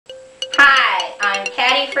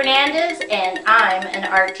Patty Fernandez, and I'm an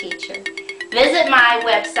art teacher. Visit my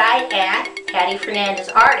website at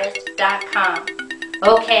pattyfernandezartist.com.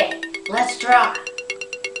 Okay, let's draw.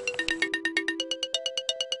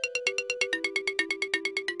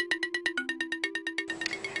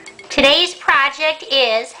 Today's project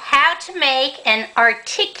is how to make an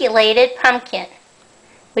articulated pumpkin,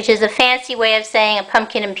 which is a fancy way of saying a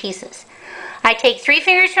pumpkin in pieces. I take 3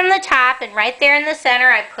 fingers from the top, and right there in the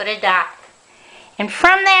center I put a dot. And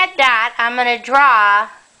from that dot I'm going to draw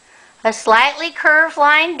a slightly curved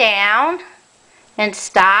line down and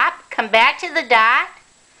stop, come back to the dot,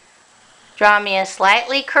 draw me a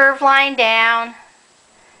slightly curved line down,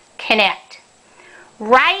 connect.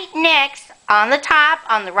 Right next on the top,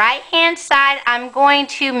 on the right hand side, I'm going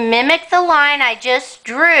to mimic the line I just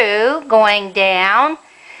drew going down,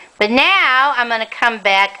 but now I'm going to come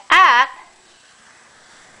back up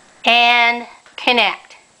and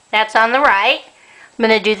connect. That's on the right. I'm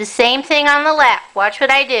going to do the same thing on the left. Watch what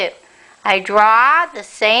I do. I draw the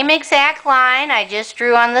same exact line I just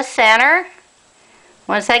drew on the center.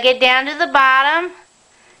 Once I get down to the bottom,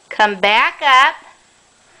 come back up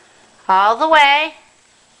all the way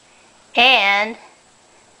and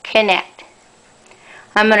connect.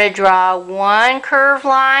 I'm going to draw one curved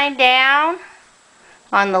line down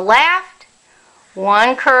on the left,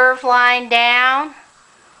 one curved line down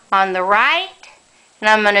on the right, and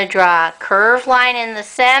I'm going to draw a curved line in the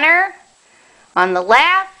center on the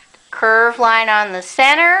left, curved line on the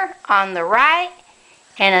center on the right,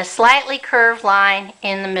 and a slightly curved line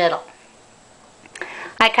in the middle.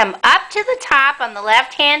 I come up to the top on the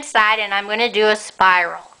left hand side and I'm going to do a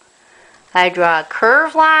spiral. I draw a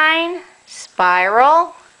curved line,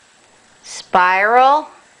 spiral, spiral,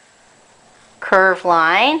 curved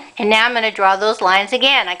line, and now I'm going to draw those lines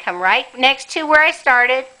again. I come right next to where I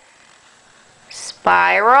started,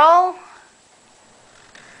 spiral,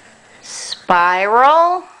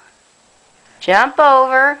 spiral, jump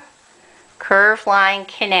over, curved line,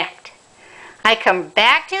 connect. I come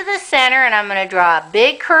back to the center and I'm going to draw a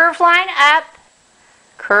big curved line up,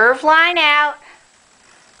 curved line out,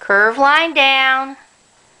 curved line down,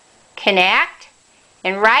 connect,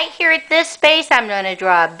 and right here at this space I'm going to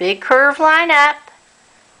draw a big curved line up,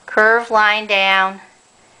 curved line down,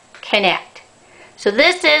 connect. So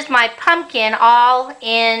this is my pumpkin all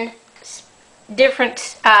in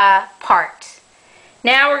different parts.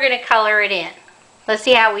 Now we're going to color it in. Let's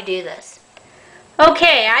see how we do this.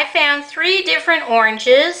 Okay, I found 3 different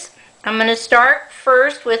oranges. I'm going to start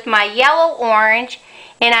first with my yellow orange,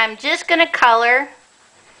 and I'm just going to color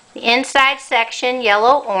the inside section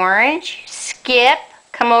yellow orange, skip,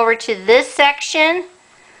 come over to this section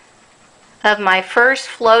of my first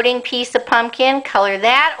floating piece of pumpkin, color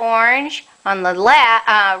that orange on the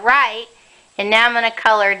right, and now I'm going to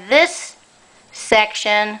color this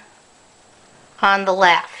section on the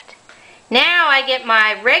left. Now I get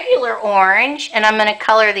my regular orange and I'm going to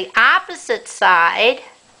color the opposite side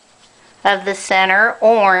of the center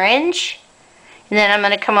orange. And then I'm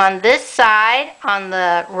going to come on this side on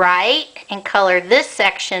the right and color this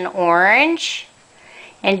section orange.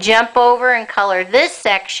 And jump over and color this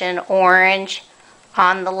section orange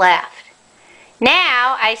on the left.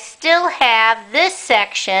 Now I still have this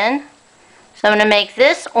section, so I'm going to make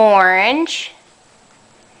this orange.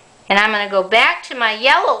 And I'm going to go back to my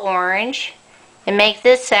yellow orange and make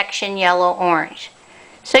this section yellow orange.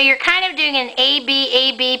 So you're kind of doing an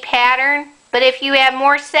AB pattern, but if you have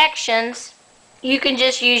more sections, you can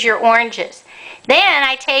just use your oranges. Then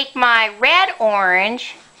I take my red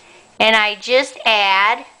orange and I just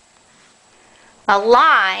add a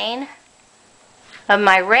line of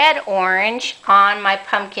my red orange on my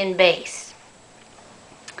pumpkin base.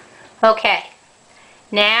 Okay,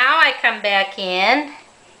 now I come back in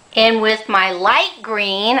and with my light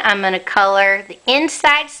green I'm going to color the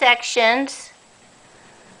inside sections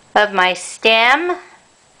of my stem,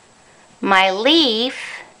 my leaf,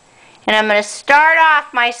 and I'm going to start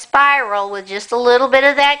off my spiral with just a little bit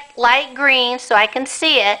of that light green so I can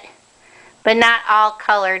see it, but not all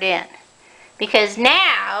colored in. Because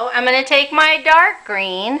now I'm going to take my dark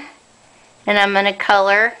green and I'm going to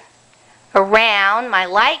color around my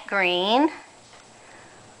light green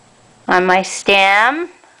on my stem,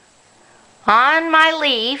 on my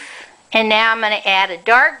leaf, and now I'm going to add a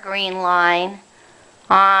dark green line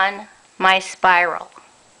on my spiral.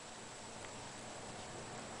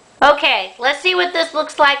 Okay, let's see what this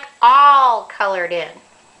looks like all colored in.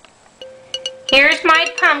 Here's my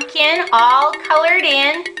pumpkin all colored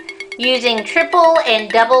in using triple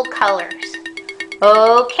and double colors.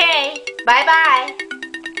 Okay, bye-bye.